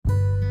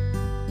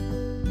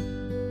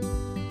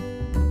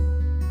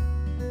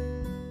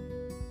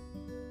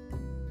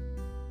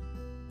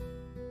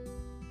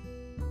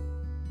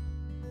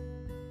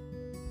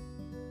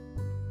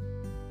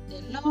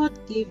Lord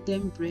gave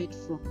them bread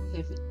from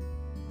heaven.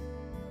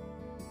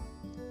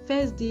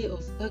 First day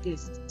of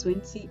August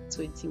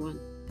 2021.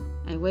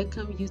 I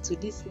welcome you to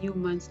this new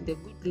month the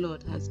good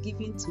Lord has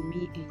given to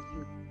me and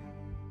you.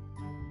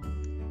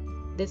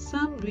 The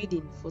psalm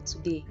reading for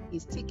today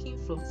is taken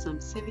from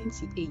Psalm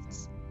 78,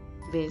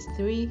 verse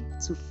 3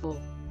 to 4,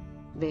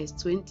 verse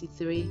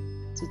 23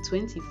 to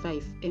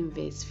 25, and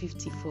verse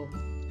 54.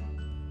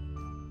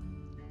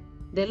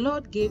 The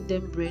Lord gave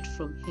them bread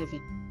from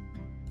heaven.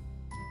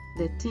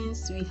 The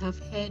things we have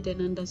heard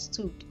and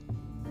understood,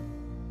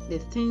 the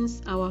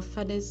things our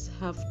fathers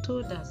have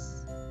told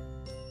us,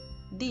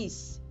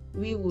 these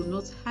we will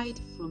not hide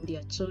from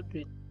their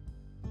children,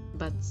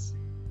 but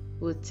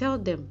will tell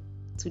them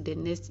to the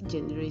next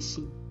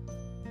generation.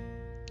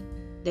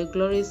 The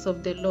glories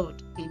of the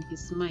Lord and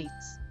his might,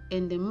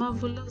 and the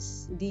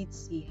marvelous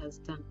deeds he has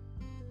done.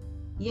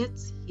 Yet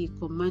he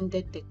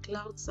commanded the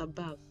clouds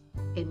above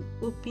and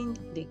opened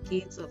the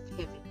gates of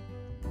heaven.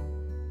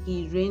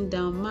 He rained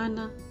down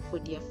manna for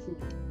their food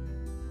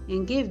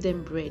and gave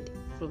them bread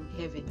from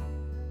heaven.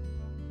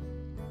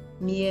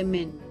 Mere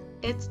men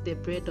ate the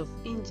bread of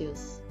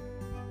angels.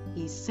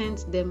 He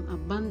sent them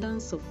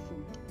abundance of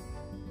food.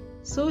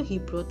 So he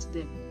brought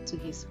them to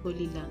his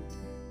holy land,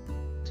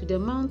 to the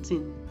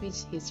mountain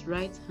which his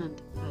right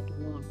hand had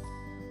won.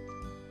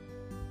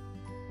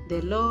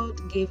 The Lord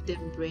gave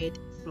them bread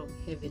from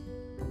heaven.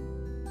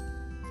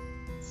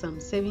 Psalm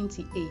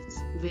 78,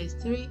 verse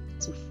 3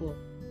 to 4,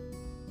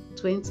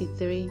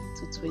 23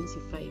 to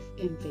 25,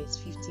 and verse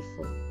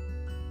 54.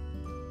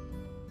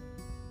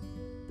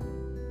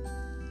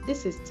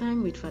 This is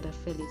Time with Father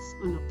Felix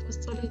on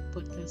Apostolic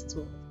Podcast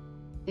 12,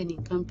 and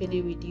in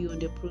company with you on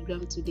the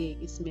program today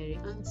is Mary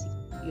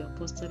Auntie, your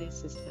Apostolic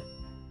sister.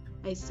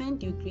 I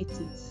send you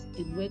greetings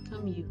and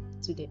welcome you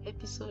to the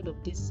episode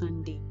of this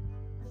Sunday,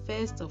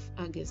 1st of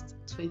August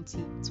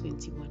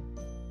 2021.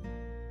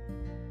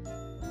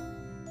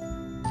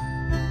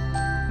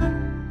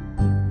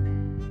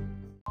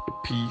 The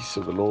peace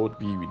of the Lord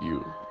be with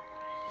you.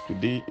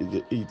 Today is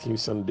the 18th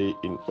Sunday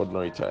in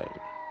Ordinary Time.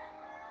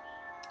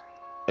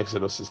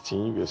 Exodus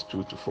 16, verse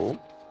 2 to 4.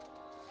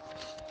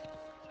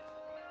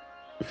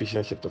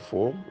 Ephesians chapter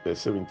 4, verse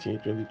 17,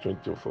 20,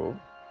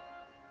 24.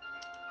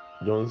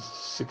 John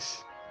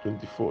 6,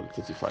 24,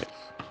 35.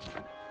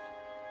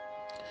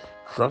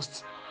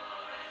 Trust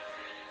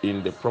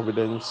in the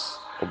providence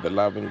of the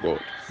loving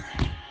God.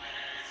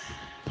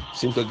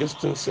 St.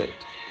 Augustine said,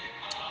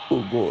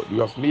 "O God, you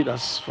have made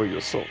us for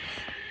yourself,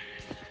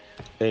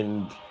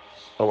 and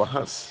our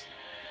hearts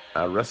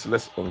are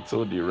restless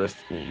until they rest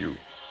in you."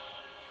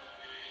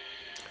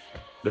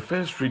 The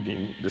first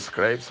reading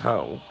describes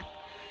how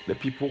the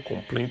people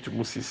complained to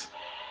Moses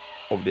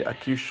of the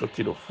accused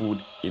shortage of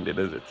food in the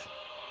desert.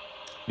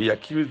 They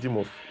accused him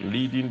of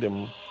leading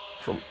them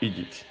from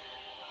Egypt,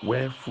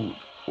 where food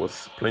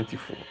was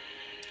plentiful,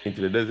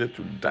 into the desert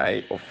to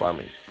die of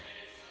famine.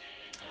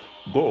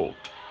 God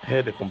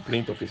heard the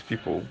complaint of his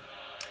people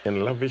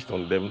and lavished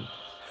on them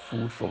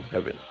food from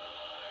heaven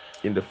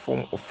in the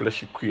form of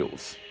fleshy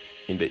quails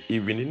in the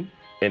evening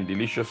and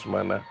delicious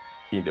manna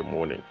in the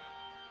morning.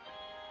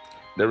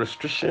 The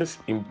restrictions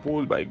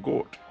imposed by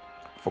God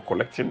for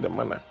collecting the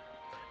manna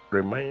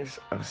reminds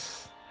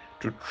us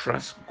to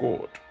trust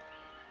God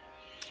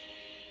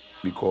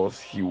because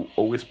he will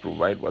always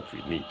provide what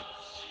we need.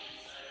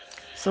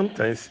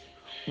 Sometimes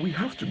we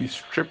have to be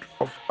stripped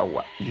of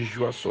our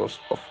usual source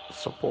of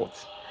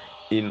support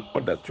in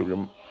order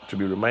to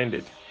be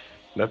reminded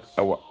that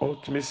our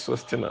ultimate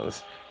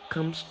sustenance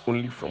comes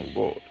only from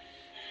God.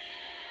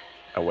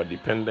 Our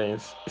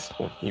dependence is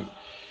on him.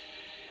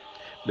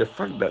 The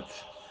fact that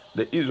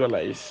the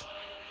Israelites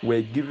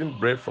were given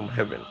bread from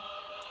heaven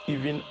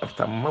even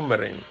after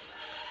murmuring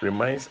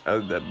reminds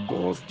us that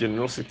God's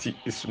generosity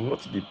is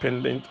not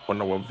dependent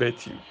on our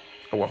virtue,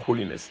 our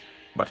holiness,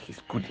 but his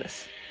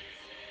goodness.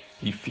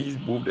 He feeds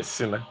both the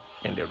sinner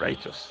and the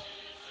righteous.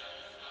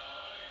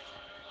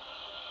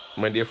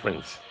 My dear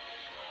friends,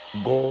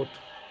 God's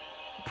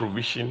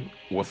provision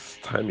was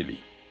timely.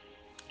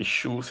 It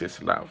shows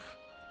his love.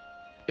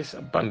 It's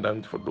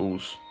abundant for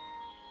those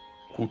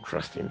who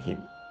trust in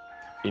him.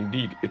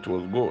 Indeed, it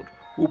was God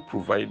who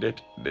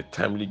provided the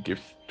timely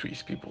gift to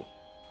his people.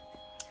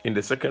 In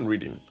the second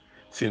reading,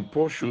 St.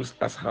 Paul shows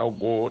us how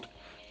God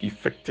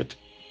effected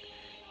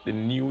the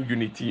new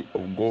unity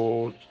of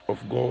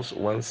God's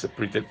once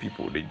separated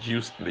people, the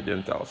Jews and the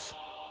Gentiles.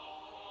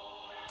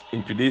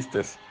 In today's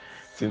text,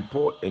 St.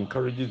 Paul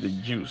encourages the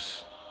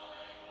Jews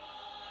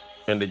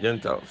and the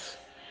Gentiles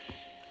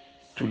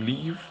to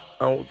live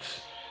out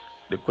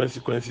the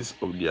consequences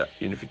of their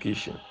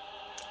unification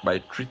by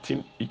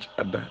treating each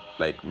other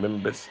like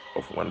members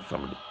of one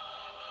family.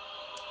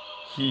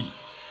 He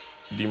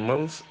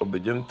demands of the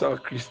Gentile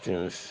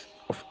Christians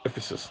of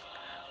Ephesus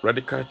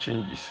radical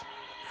changes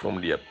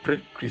from their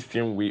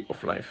pre-Christian way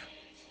of life.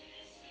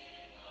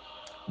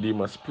 They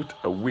must put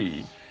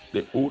away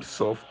the old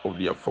self of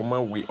their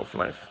former way of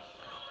life,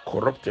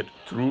 corrupted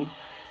through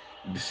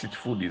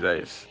deceitful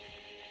desires.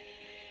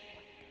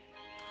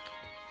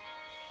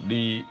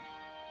 They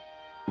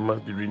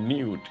must be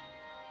renewed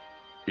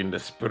in the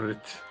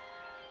spirit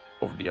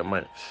of their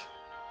minds,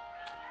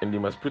 and they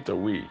must put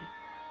away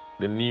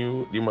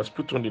they must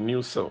put on the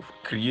new self,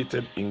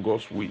 created in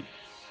God's way,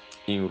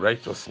 in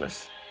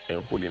righteousness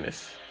and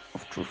holiness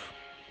of truth.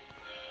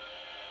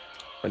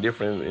 My dear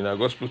friends, in our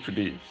gospel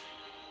today,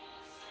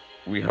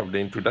 we have the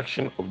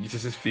introduction of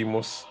Jesus'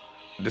 famous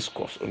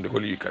discourse on the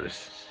Holy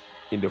Eucharist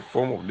in the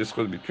form of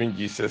discourse between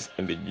Jesus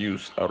and the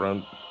Jews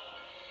around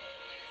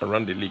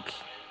the lake.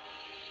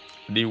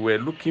 They were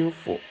looking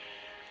for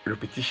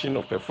repetition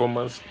of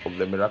performance of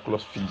the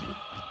miraculous feeding.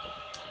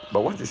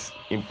 But what is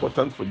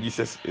important for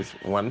Jesus is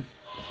one,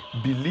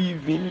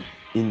 believing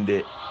is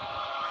the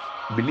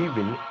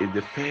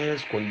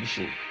first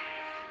condition.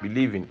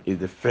 Believing is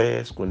the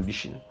first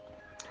condition.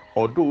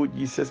 Although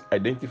Jesus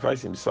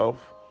identifies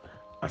himself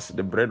as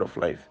the bread of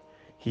life,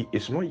 he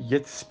is not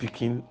yet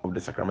speaking of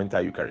the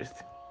sacramental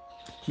Eucharist.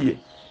 Here,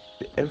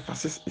 the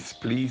emphasis is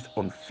placed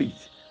on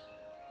faith,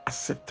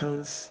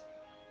 acceptance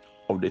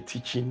of the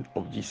teaching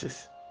of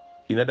Jesus.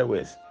 In other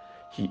words,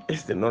 he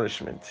is the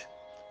nourishment,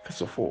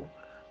 first of all,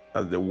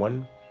 as the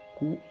one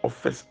who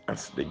offers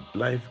us the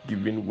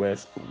life-giving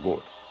words of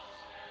God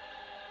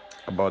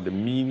about the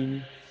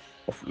meaning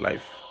of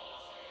life.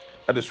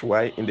 That is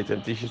why in the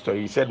temptation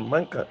story, he said,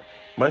 man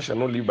shall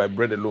not live by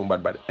bread alone,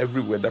 but by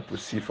every word that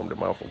proceeds from the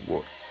mouth of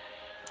God.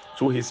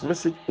 So his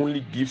message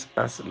only gives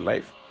us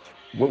life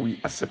when we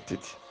accept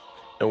it,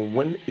 and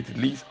when it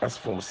leads us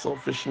from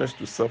selfishness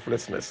to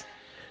selflessness,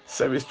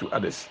 service to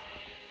others.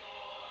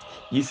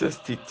 Jesus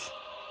states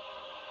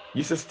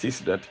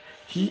that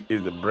he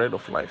is the bread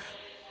of life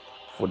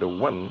for the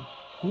one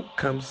who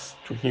comes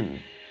to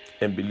him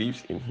and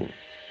believes in him.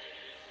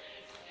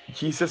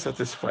 Jesus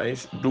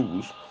satisfies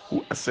those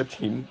who accept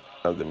him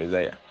as the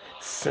Messiah,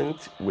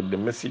 sent with the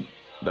message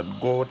that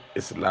God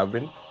is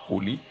loving,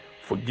 holy,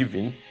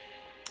 forgiving,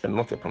 and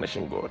not a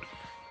punishing God.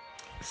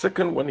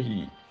 Second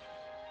one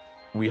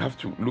we have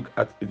to look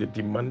at is the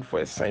demand for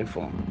a sign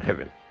from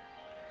heaven.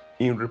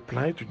 In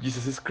reply to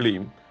Jesus'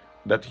 claim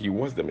that he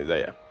was the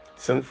Messiah,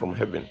 sent from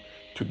heaven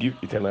to give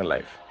eternal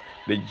life,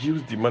 the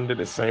Jews demanded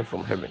a sign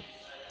from heaven.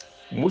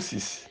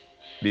 Moses,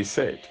 they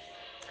said,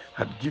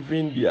 had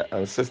given their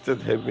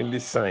ancestors heavenly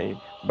sign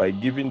by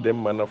giving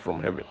them manna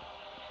from heaven.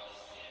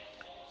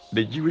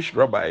 The Jewish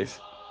rabbis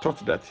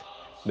taught that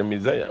the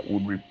Messiah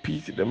would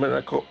repeat the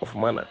miracle of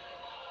manna,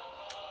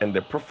 and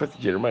the prophet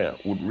Jeremiah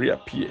would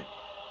reappear,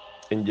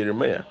 and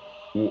Jeremiah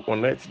would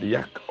unearth the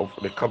ark of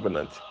the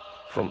covenant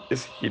from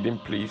its hidden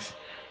place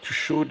to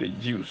show the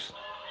Jews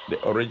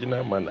the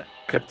original manna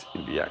kept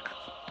in the ark.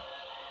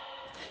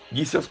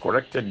 Jesus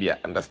corrected their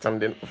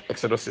understanding of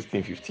Exodus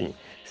 16:15,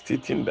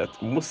 stating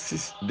that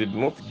Moses did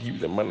not give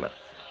the manna,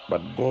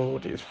 but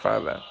God his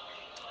Father,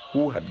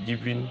 who had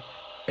given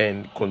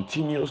and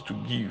continues to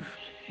give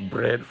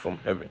bread from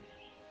heaven.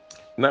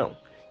 Now,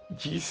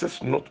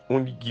 Jesus not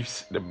only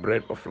gives the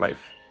bread of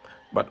life,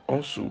 but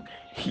also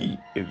he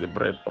is the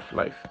bread of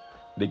life.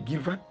 The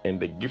giver and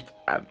the gift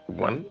are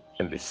one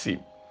and the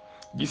same.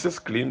 Jesus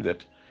claims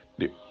that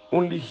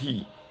only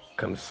he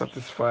can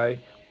satisfy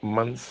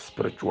man's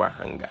spiritual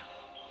hunger.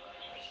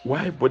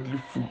 Why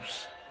bodily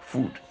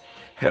food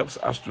helps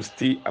us to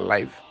stay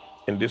alive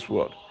in this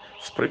world,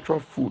 spiritual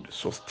food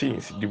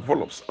sustains,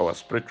 develops our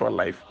spiritual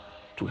life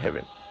to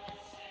heaven.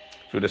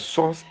 So the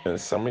source and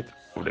summit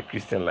of the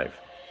Christian life,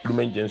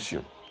 Lumen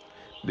Gentium,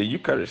 the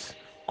Eucharist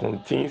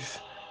contains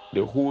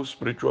the whole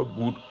spiritual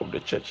good of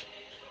the church,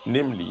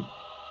 namely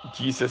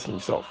Jesus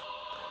himself.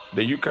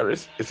 The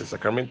Eucharist is a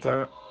sacrament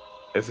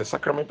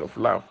of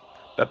love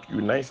that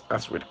unites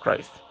us with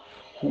Christ,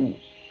 who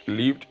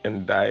lived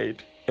and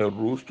died and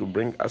rose to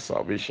bring us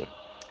salvation,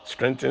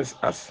 strengthens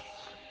us,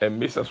 and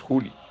makes us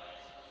holy.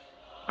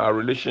 Our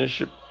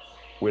relationship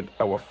with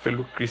our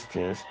fellow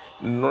Christians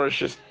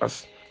nourishes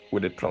us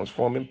with the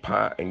transforming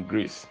power and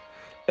grace,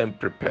 and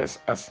prepares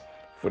us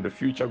for the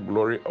future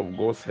glory of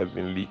God's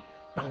heavenly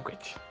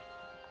banquet.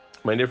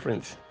 My dear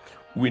friends,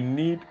 we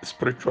need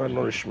spiritual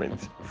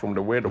nourishment from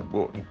the Word of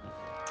God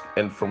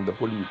and from the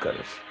Holy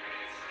Eucharist.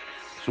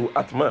 So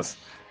at Mass,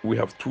 we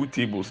have two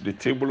tables, the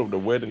table of the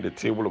Word and the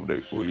table of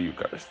the Holy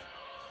Eucharist,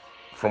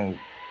 from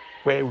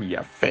where we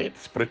are fed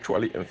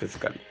spiritually and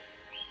physically.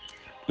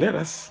 Let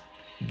us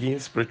gain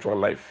spiritual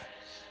life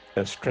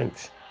and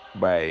strength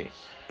by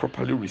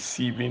properly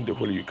receiving the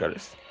Holy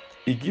Eucharist.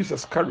 It gives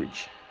us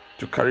courage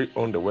to carry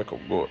on the work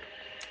of God.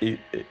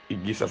 It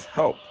gives us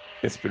help,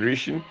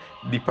 inspiration,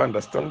 deeper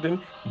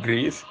understanding,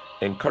 grace,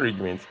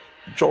 encouragement,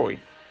 joy,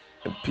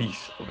 and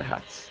peace of the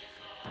heart.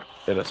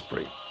 Let us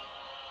pray.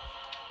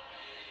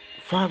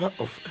 Father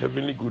of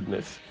heavenly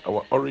goodness,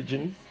 our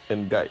origin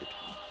and guide,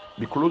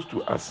 be close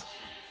to us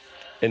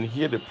and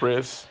hear the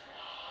prayers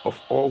of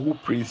all who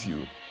praise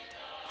you.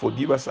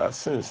 Forgive us our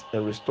sins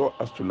and restore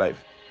us to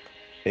life,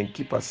 and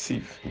keep us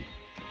safe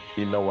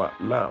in our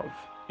love,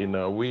 in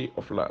our way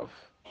of love.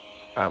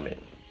 Amen.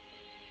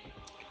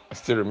 I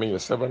still remain your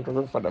servant,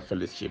 Reverend Father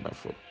Felix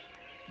Chebafo.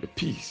 The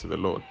peace of the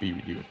Lord be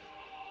with you.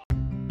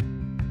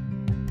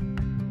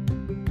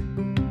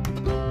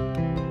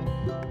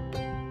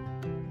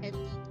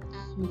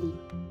 Amen.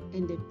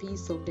 And the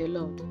peace of the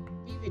Lord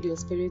your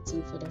spirit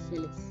too, Father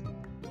Felix.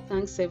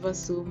 Thanks ever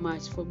so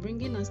much for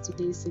bringing us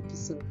today's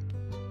episode,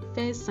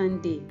 first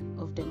Sunday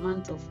of the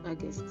month of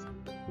August.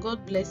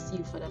 God bless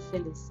you, Father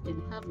Felix,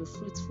 and have a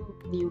fruitful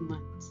new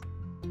month.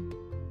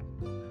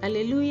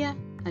 Alleluia,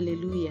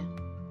 alleluia.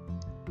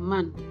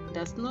 Man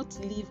does not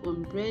live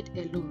on bread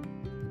alone,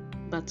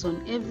 but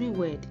on every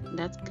word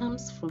that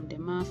comes from the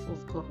mouth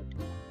of God.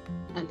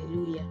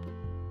 Alleluia.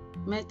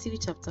 Matthew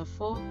chapter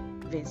 4,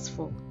 verse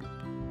 4.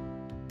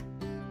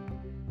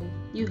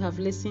 You have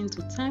listened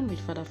to Time with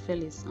Father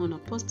Felix on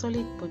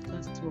Apostolic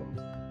Podcast World,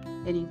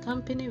 and in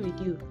company with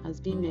you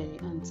has been Mary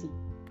Auntie.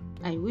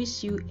 I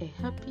wish you a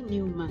happy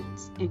new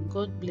month and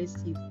God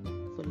bless you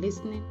for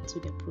listening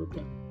to the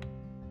program.